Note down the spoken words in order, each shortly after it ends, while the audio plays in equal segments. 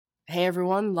Hey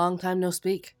everyone, long time no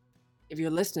speak. If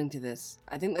you're listening to this,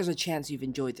 I think there's a chance you've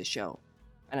enjoyed the show,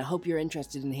 and I hope you're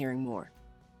interested in hearing more.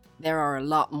 There are a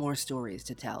lot more stories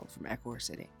to tell from Echor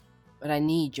City, but I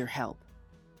need your help.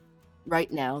 Right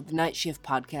now, the Night Shift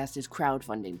podcast is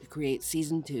crowdfunding to create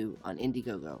Season 2 on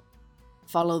Indiegogo.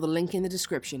 Follow the link in the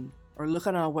description, or look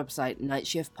on our website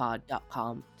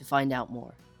nightshiftpod.com to find out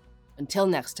more. Until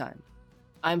next time,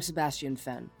 I'm Sebastian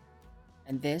Fenn,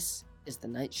 and this is the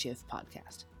Night Shift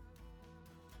Podcast.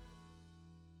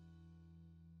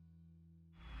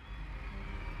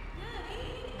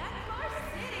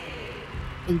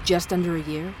 In just under a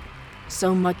year,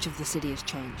 so much of the city has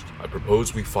changed. I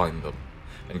propose we find them,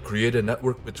 and create a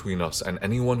network between us and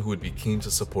anyone who would be keen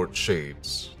to support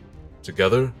Shades.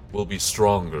 Together, we'll be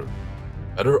stronger,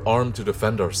 better armed to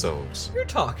defend ourselves. You're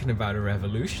talking about a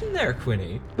revolution there,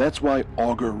 Quinny. That's why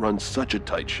Augur runs such a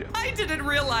tight ship. I didn't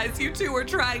realize you two were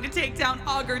trying to take down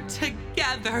Augur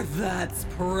together. That's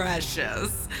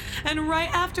precious. And right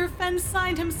after Fenn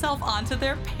signed himself onto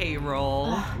their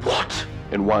payroll. What?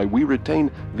 And why we retain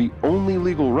the only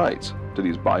legal rights to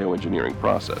these bioengineering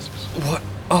processes. What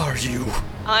are you?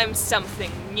 I'm something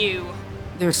new.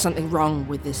 There's something wrong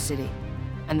with this city,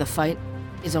 and the fight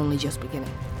is only just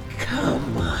beginning.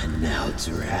 Come on now,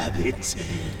 Rabbit.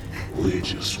 We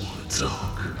just want to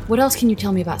talk. What else can you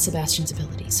tell me about Sebastian's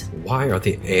abilities? Why are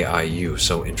the AIU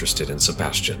so interested in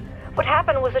Sebastian? What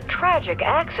happened was a tragic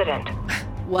accident.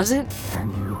 Was it?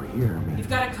 Can you hear me? You've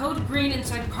got a code green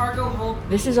inside cargo hold.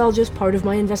 This is all just part of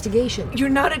my investigation. You're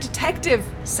not a detective,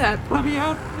 Seb. Let me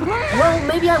out. Well,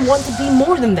 maybe I want to be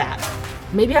more than that.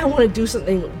 Maybe I want to do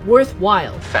something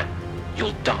worthwhile. Fenn,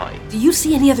 you'll die. Do you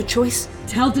see any other choice?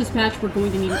 Tell dispatch we're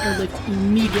going to need an airlift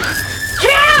immediately.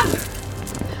 Cam!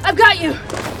 I've got you!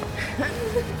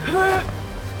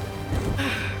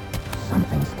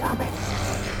 Something's coming.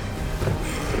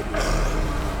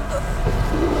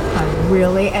 I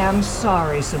really am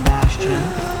sorry, Sebastian.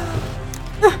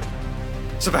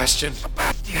 Sebastian!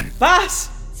 Boss!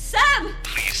 Seb!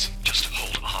 Please, just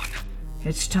hold on.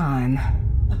 It's time.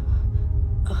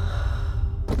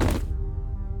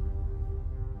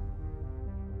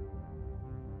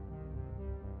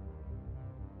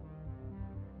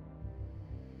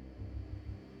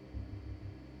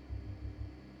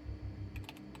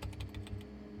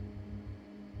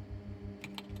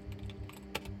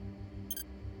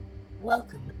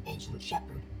 Welcome, Agent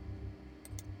Shepard.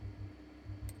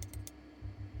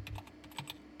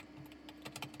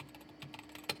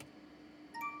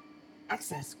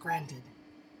 Access granted.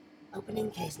 Opening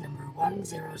case number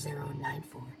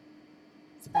 10094.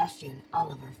 Sebastian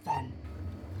Oliver Fenn.